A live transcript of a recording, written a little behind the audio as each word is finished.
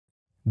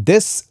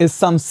This is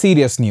some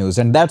serious news,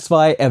 and that's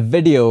why a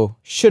video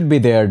should be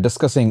there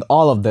discussing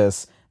all of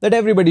this, that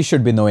everybody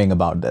should be knowing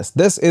about this.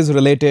 This is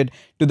related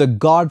to the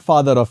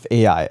godfather of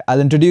AI. I'll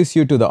introduce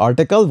you to the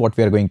article, what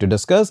we are going to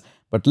discuss,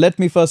 but let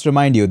me first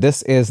remind you,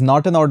 this is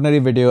not an ordinary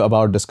video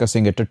about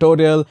discussing a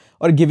tutorial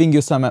or giving you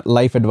some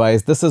life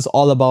advice. This is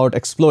all about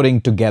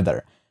exploring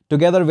together.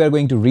 Together, we are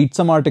going to read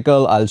some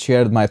article, I'll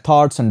share my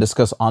thoughts and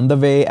discuss on the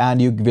way,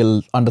 and you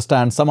will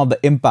understand some of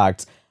the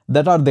impacts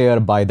that are there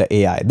by the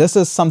AI. This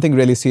is something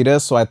really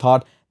serious, so I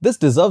thought this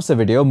deserves a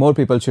video. More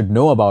people should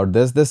know about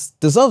this. This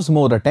deserves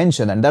more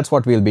attention, and that's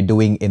what we'll be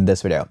doing in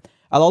this video.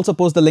 I'll also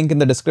post the link in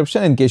the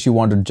description in case you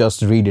want to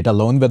just read it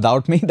alone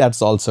without me.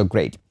 That's also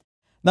great.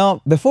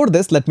 Now, before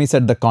this, let me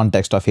set the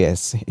context of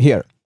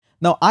here.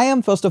 Now, I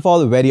am first of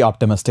all a very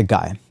optimistic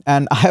guy,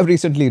 and I have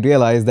recently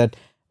realized that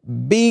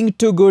being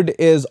too good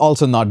is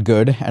also not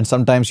good, and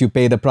sometimes you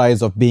pay the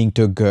price of being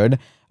too good.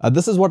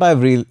 This is what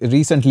I've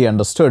recently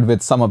understood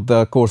with some of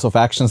the course of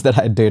actions that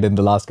I did in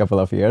the last couple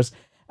of years.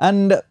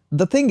 And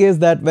the thing is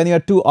that when you're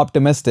too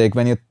optimistic,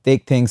 when you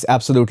take things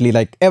absolutely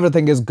like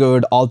everything is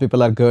good, all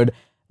people are good,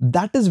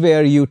 that is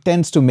where you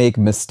tend to make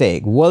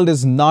mistake. World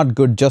is not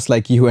good just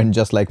like you and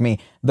just like me.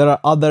 There are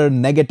other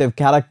negative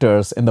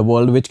characters in the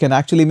world which can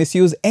actually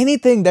misuse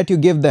anything that you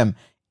give them,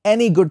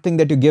 any good thing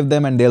that you give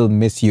them, and they'll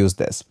misuse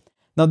this.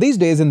 Now, these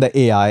days in the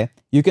AI,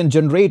 you can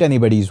generate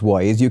anybody's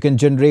voice. You can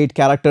generate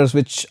characters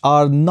which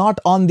are not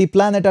on the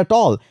planet at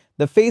all.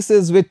 The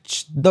faces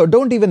which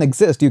don't even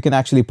exist, you can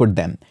actually put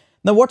them.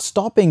 Now, what's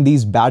stopping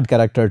these bad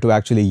characters to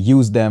actually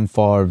use them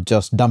for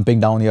just dumping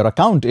down your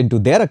account into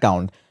their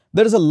account?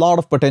 There is a lot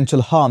of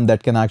potential harm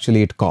that can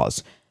actually it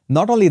cause.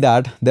 Not only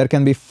that, there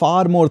can be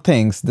far more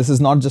things. This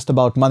is not just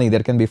about money.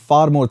 There can be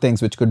far more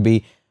things which could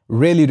be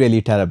really,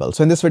 really terrible.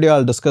 So in this video,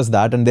 I'll discuss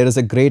that. And there is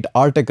a great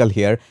article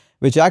here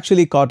which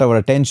actually caught our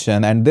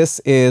attention, and this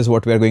is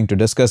what we're going to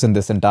discuss in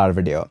this entire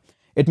video.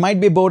 It might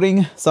be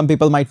boring, some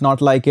people might not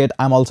like it.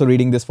 I'm also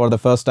reading this for the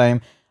first time.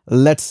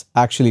 Let's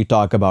actually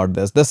talk about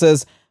this. This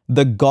is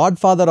the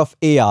godfather of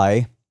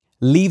AI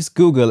leaves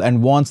Google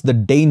and wants the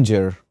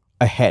danger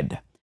ahead.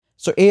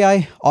 So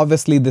AI,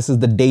 obviously this is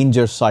the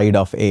danger side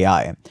of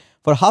AI.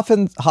 For half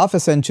a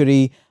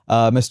century,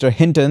 Mr.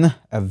 Hinton,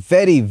 a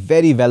very,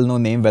 very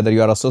well-known name, whether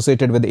you are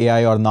associated with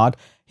AI or not,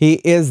 he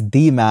is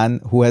the man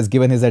who has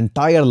given his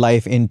entire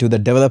life into the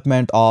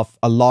development of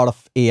a lot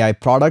of AI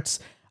products,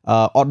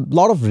 or a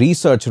lot of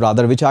research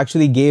rather, which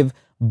actually gave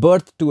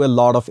birth to a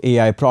lot of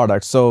AI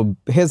products. So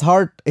his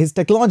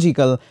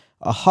technological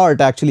heart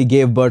actually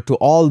gave birth to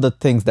all the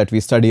things that we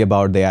study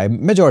about the AI,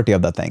 majority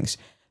of the things.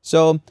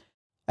 So,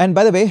 and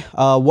by the way,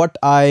 what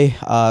I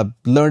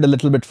learned a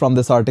little bit from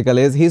this article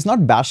is he's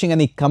not bashing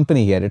any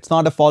company here. It's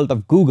not a fault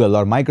of Google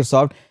or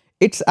Microsoft.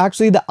 It's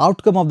actually the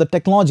outcome of the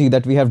technology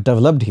that we have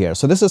developed here.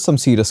 So this is some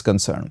serious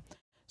concern.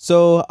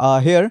 So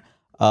here,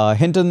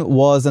 Hinton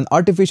was an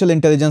artificial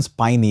intelligence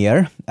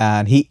pioneer,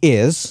 and he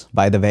is,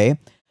 by the way,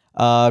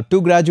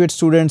 2 graduate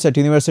students at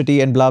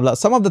university and blah, blah.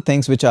 Some of the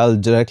things which I'll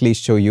directly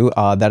show you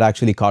that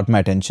actually caught my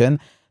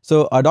attention.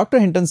 So Dr.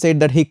 Hinton said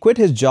that he quit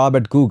his job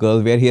at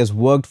Google, where he has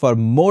worked for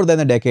more than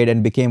a decade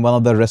and became one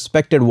of the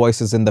respected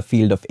voices in the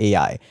field of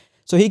AI.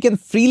 So he can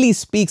freely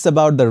speaks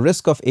about the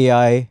risk of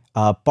AI.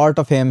 Part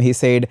of him, he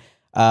said,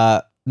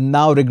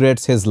 now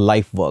regrets his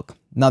life work.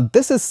 Now,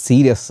 this is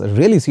serious,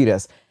 really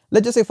serious.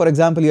 Let's just say, for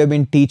example, you have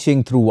been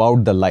teaching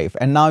throughout the life,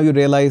 and now you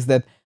realize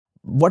that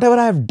whatever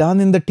I have done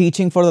in the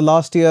teaching for the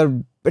last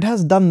year, it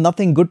has done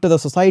nothing good to the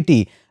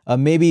society.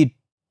 Maybe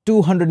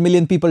 200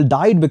 million people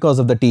died because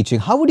of the teaching.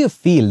 How would you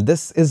feel?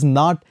 This is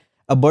not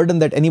a burden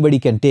that anybody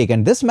can take.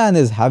 And this man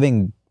is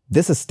having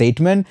this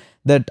statement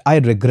that I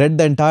regret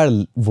the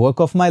entire work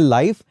of my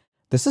life.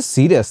 This is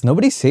serious.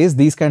 Nobody says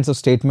these kinds of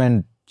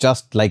statements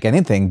just like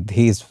anything.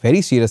 He's very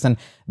serious. And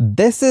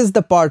this is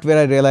the part where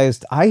I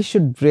realized I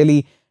should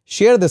really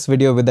share this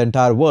video with the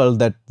entire world,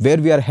 that where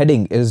we are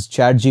heading is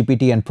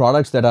ChatGPT and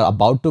products that are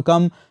about to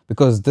come,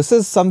 because this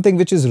is something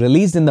which is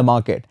released in the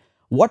market.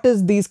 What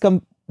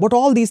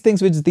all these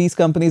things which these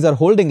companies are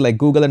holding, like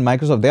Google and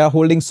Microsoft, they are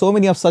holding so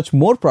many of such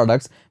more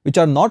products which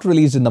are not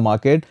released in the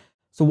market.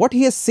 So what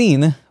he has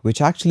seen,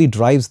 which actually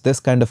drives this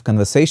kind of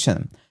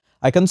conversation.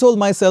 I console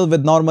myself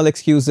with normal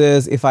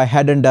excuses. If I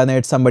hadn't done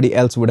it, somebody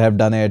else would have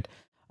done it.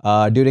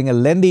 During a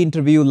lengthy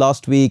interview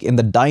last week in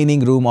the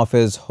dining room of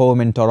his home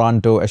in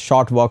Toronto, a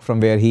short walk from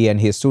where he and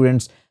his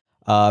students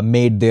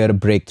made their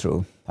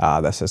breakthrough.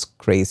 This is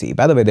crazy.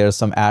 By the way, there's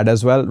some ad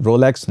as well.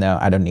 Rolex? No,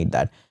 I don't need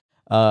that.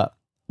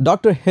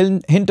 Dr.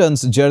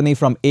 Hinton's journey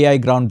from AI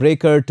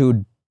groundbreaker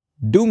to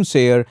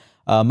doomsayer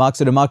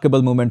marks a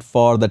remarkable moment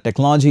for the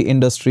technology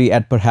industry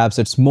at perhaps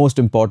its most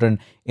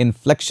important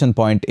inflection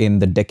point in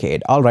the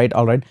decade. All right.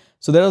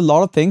 So there are a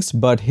lot of things,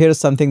 but here's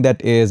something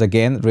that is,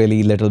 again,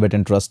 really a little bit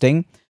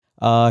interesting.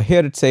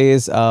 Here it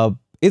says,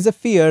 is a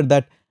fear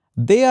that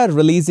they are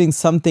releasing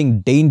something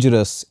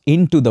dangerous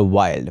into the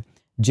wild.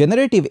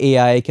 Generative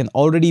AI can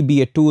already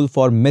be a tool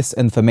for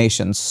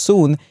misinformation.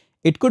 Soon,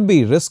 it could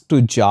be risk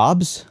to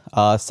jobs.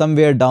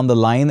 Somewhere down the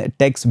line,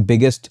 tech's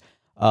biggest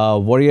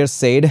warriors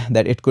said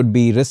that it could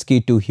be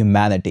risky to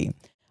humanity.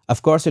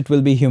 Of course, it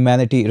will be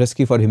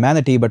risky for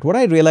humanity, but what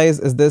I realize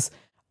is this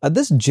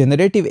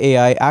generative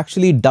AI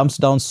actually dumps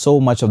down so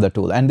much of the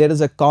tool, and there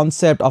is a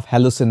concept of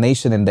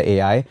hallucination in the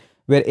AI,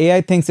 where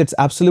AI thinks it's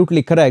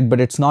absolutely correct, but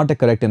it's not a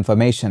correct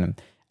information.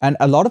 And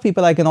a lot of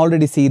people, I can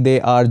already see, they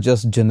are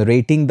just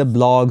generating the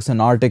blogs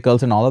and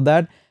articles and all of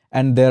that.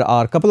 And there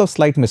are a couple of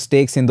slight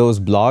mistakes in those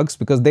blogs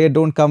because they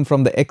don't come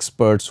from the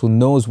experts who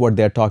knows what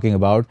they're talking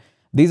about.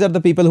 These are the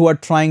people who are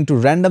trying to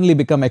randomly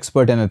become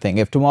expert in anything.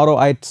 If tomorrow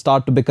I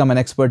start to become an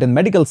expert in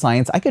medical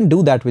science, I can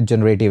do that with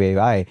generative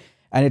AI.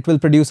 And it will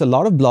produce a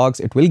lot of blogs,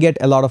 it will get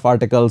a lot of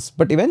articles,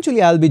 but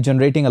eventually I'll be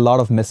generating a lot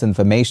of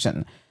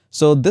misinformation.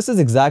 So this is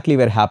exactly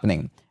what's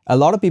happening. A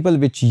lot of people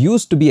which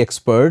used to be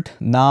expert,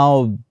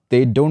 now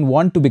they don't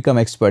want to become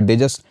expert. They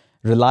just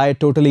rely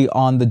totally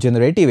on the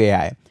generative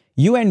AI.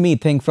 You and me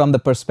think from the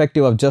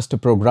perspective of just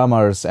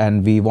programmers,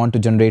 and we want to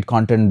generate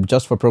content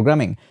just for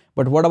programming.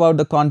 But what about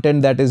the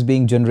content that is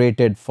being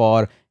generated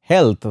for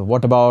health?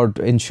 What about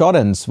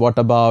insurance? What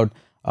about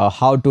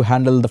how to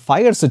handle the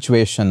fire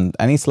situation?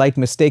 Any slight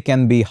mistake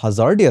can be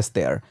hazardous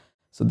there.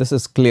 So this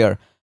is clear.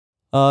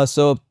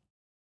 So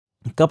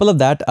a couple of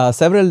that,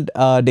 several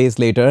days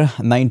later,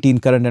 19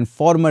 current and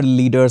former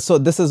leaders. So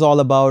this is all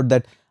about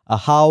that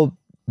how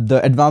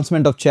the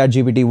advancement of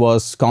ChatGPT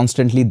was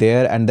constantly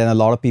there, and then a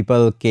lot of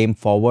people came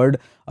forward,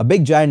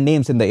 big giant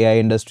names in the AI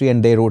industry,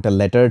 and they wrote a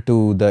letter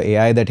to the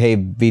AI that, hey,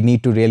 we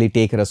need to really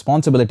take a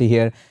responsibility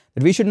here,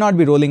 that we should not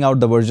be rolling out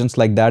the versions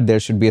like that. There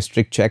should be a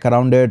strict check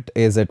around it.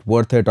 Is it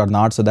worth it or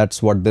not? So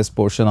that's what this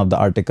portion of the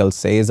article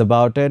says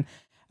about it.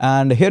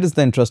 And here is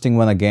the interesting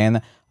one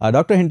again.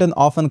 Dr. Hinton,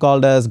 often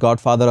called as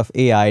godfather of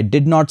AI,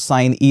 did not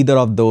sign either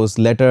of those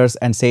letters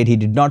and said he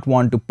did not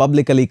want to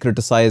publicly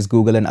criticize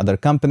Google and other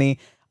company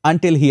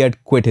until he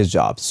had quit his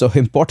job. So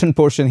important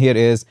portion here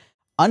is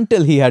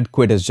until he had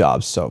quit his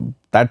job. So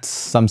that's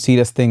some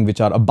serious thing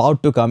which are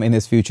about to come in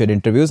his future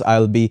interviews.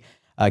 I'll be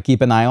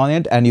keep an eye on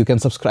it, and you can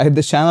subscribe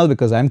this channel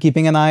because I'm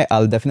keeping an eye.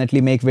 I'll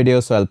definitely make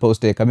videos, so I'll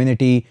post a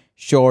community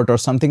short or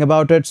something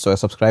about it. So a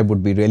subscribe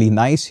would be really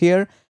nice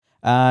here.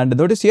 And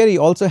notice here, he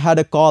also had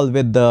a call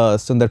with the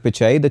Sundar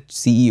Pichai, the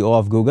CEO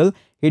of Google.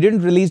 He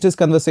didn't release his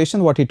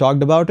conversation, what he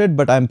talked about it,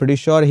 but I'm pretty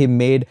sure he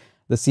made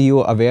the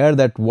CEO aware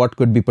that what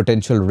could be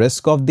potential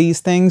risk of these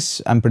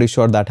things. I'm pretty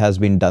sure that has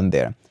been done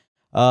there.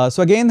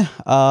 So again,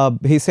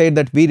 he said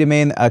that we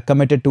remain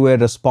committed to a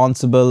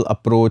responsible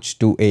approach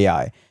to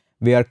AI.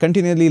 We are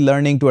continually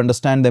learning to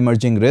understand the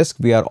emerging risk.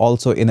 We are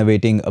also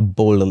innovating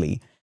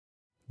boldly.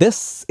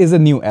 This is a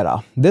new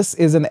era. This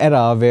is an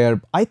era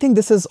where I think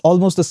this is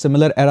almost a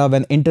similar era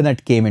when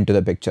internet came into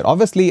the picture.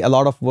 Obviously, a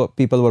lot of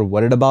people were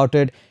worried about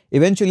it.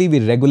 Eventually, we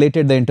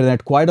regulated the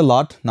internet quite a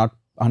lot, not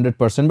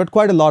 100%, but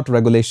quite a lot of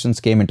regulations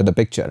came into the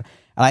picture.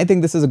 And I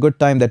think this is a good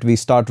time that we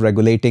start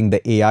regulating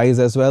the AIs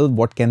as well.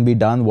 What can be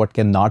done, what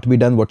cannot be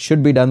done, what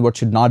should be done, what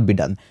should not be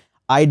done.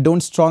 I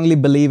don't strongly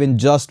believe in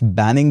just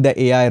banning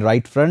the AI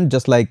right front,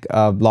 just like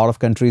a lot of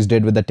countries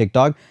did with the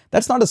TikTok.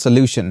 That's not a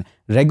solution.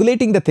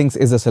 Regulating the things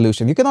is a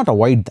solution. You cannot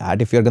avoid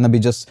that. If you're going to be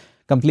just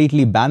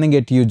completely banning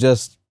it, you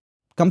just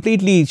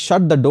completely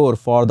shut the door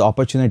for the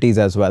opportunities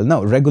as well.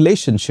 No,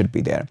 regulation should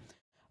be there.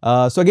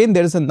 So again,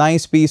 there is a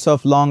nice piece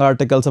of long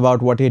articles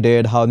about what he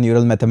did, how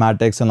neural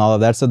mathematics and all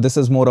of that. So this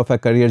is more of a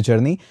career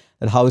journey,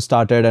 that how he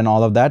started and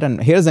all of that.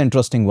 And here's an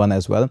interesting one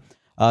as well.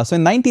 So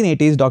in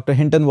 1980s, Dr.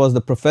 Hinton was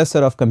the professor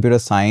of computer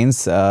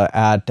science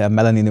at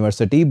Mellon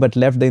University, but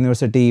left the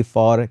university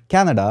for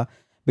Canada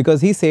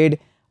because he said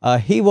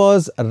he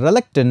was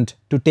reluctant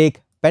to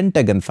take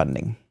Pentagon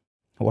funding.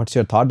 What's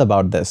your thought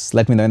about this?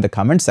 Let me know in the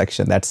comment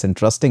section. That's an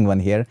interesting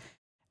one here.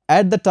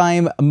 At the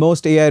time,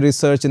 most AI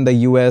research in the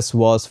US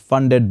was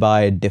funded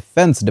by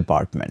Defense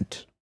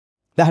Department.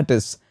 That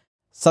is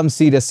some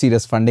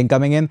serious funding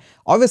coming in.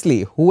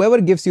 Obviously,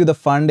 whoever gives you the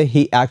fund,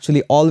 he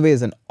actually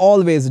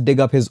always dig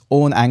up his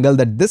own angle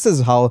that this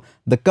is how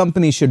the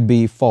company should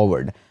be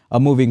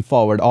moving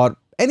forward. Or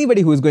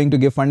anybody who is going to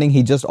give funding,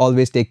 he just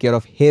always take care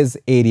of his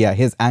area,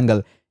 his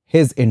angle,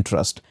 his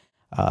interest.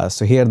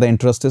 So here the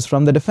interest is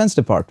from the Defense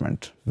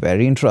Department.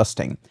 Very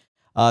interesting.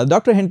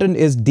 Dr. Hinton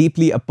is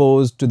deeply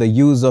opposed to the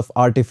use of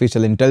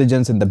artificial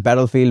intelligence in the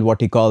battlefield, what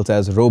he calls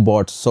as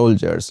robot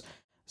soldiers.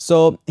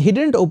 So he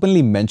didn't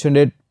openly mention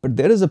it, but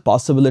there is a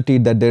possibility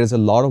that there is a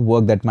lot of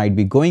work that might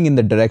be going in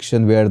the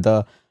direction where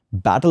the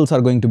battles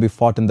are going to be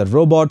fought in the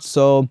robots.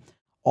 So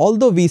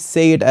although we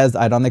say it as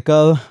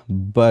ironical,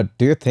 but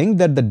do you think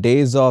that the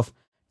days of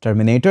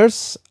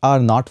Terminators are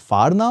not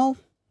far now?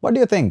 What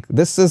do you think?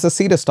 This is a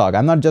serious talk.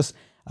 I'm not just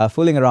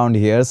fooling around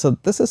here. So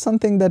this is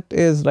something that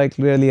is like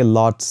really a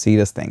lot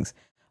serious things.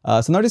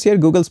 So notice here,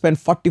 Google spent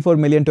 $44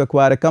 million to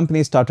acquire a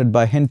company started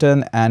by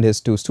Hinton and his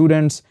two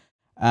students.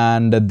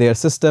 And their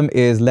system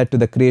is led to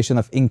the creation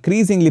of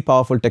increasingly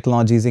powerful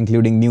technologies,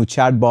 including new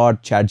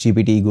chatbot,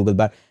 ChatGPT, Google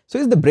Bard. So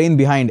he's the brain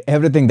behind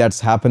everything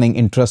that's happening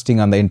interesting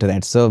on the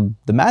internet. So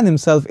the man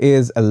himself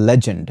is a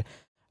legend,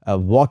 a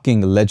walking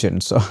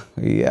legend. So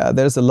yeah,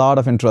 there's a lot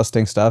of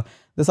interesting stuff.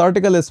 This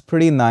article is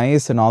pretty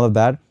nice and all of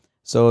that.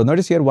 So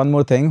notice here one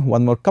more thing,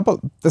 one more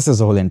couple. This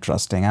is all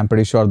interesting. I'm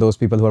pretty sure those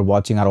people who are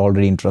watching are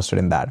already interested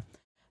in that.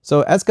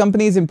 So as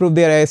companies improve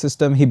their AI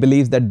system, he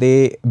believes that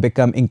they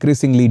become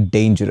increasingly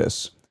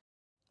dangerous.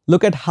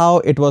 Look at how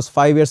it was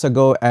 5 years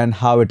ago and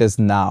how it is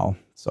now.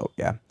 So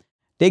yeah,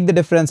 take the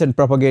difference and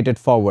propagate it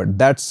forward.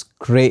 That's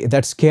great.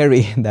 That's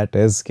scary. That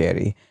is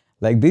scary.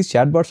 Like these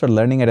chatbots are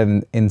learning at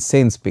an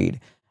insane speed.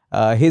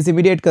 His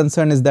immediate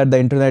concern is that the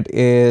internet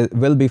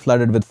will be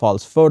flooded with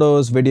false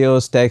photos,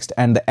 videos, text,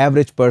 and the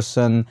average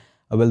person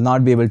will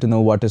not be able to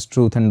know what is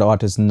truth and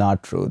what is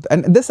not truth.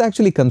 And this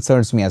actually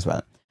concerns me as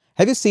well.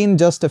 Have you seen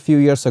just a few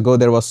years ago,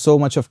 there was so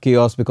much of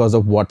chaos because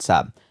of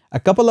WhatsApp. A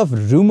couple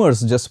of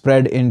rumors just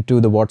spread into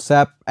the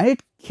WhatsApp and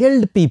it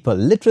killed people.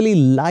 Literally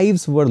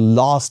lives were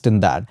lost in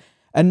that.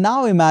 And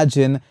now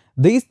imagine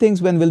these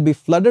things when will be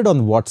flooded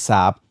on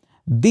WhatsApp.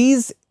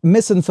 These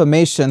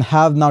misinformation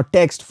have now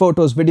text,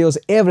 photos, videos,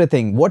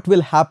 everything. What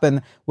will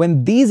happen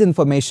when these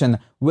information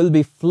will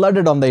be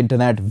flooded on the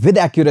internet with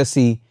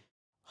accuracy?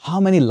 How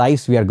many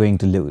lives we are going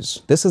to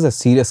lose? This is a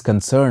serious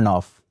concern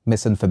of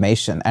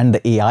misinformation and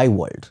the AI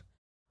world.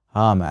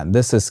 Ah man,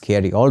 this is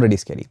scary, already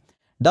scary.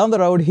 Down the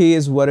road, he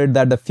is worried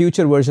that the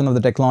future version of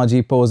the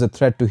technology pose a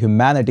threat to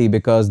humanity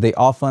because they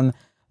often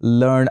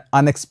learn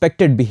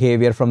unexpected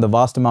behavior from the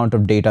vast amount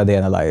of data they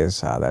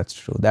analyze. That's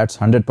true. That's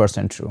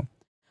 100% true.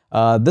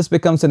 This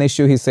becomes an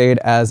issue, he said,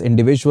 as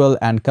individual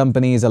and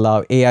companies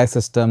allow AI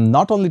system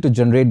not only to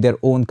generate their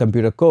own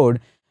computer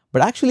code,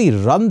 but actually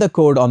run the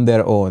code on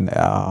their own.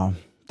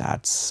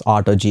 That's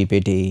Auto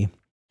GPT.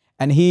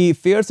 And he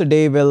fears a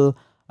day will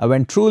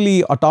when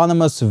truly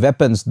autonomous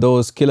weapons,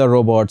 those killer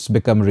robots,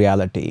 become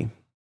reality.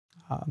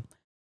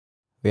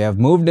 We have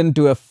moved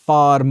into a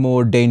far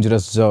more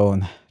dangerous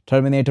zone.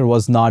 Terminator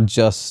was not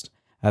just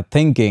a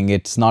thinking.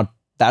 It's not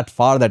that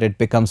far that it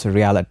becomes a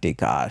reality.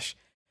 Gosh,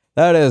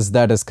 that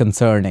is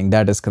concerning.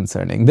 That is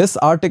concerning. This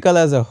article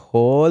as a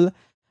whole,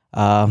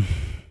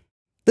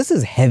 this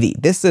is heavy.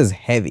 This is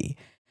heavy.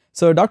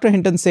 So Dr.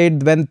 Hinton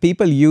said when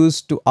people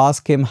used to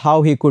ask him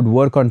how he could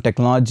work on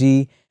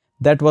technology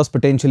that was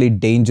potentially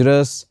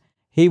dangerous,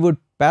 he would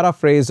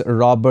paraphrase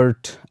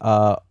Robert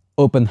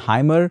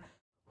Oppenheimer,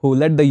 who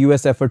led the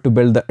US effort to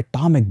build the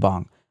atomic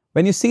bomb.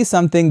 When you see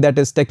something that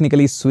is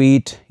technically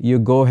sweet, you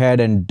go ahead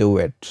and do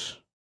it.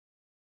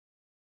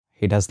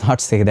 He does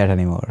not say that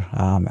anymore.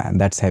 Ah man,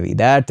 that's heavy.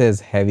 That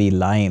is heavy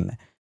line.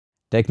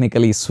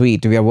 Technically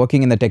sweet. We are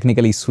working in the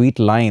technically sweet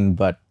line,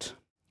 but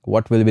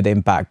what will be the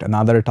impact?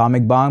 Another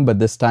atomic bomb, but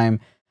this time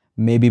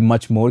maybe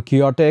much more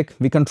chaotic.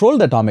 We controlled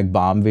the atomic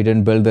bomb. We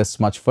didn't build this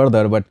much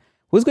further, but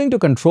who's going to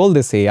control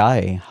this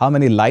AI? How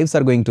many lives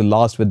are going to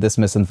lost with this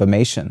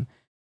misinformation?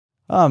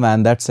 Oh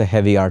man, that's a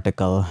heavy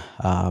article.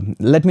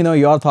 Let me know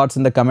your thoughts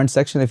in the comment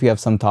section if you have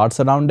some thoughts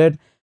around it.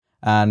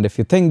 And if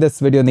you think this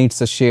video needs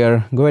a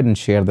share, go ahead and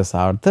share this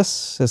out.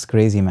 This is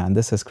crazy, man.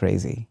 This is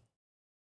crazy.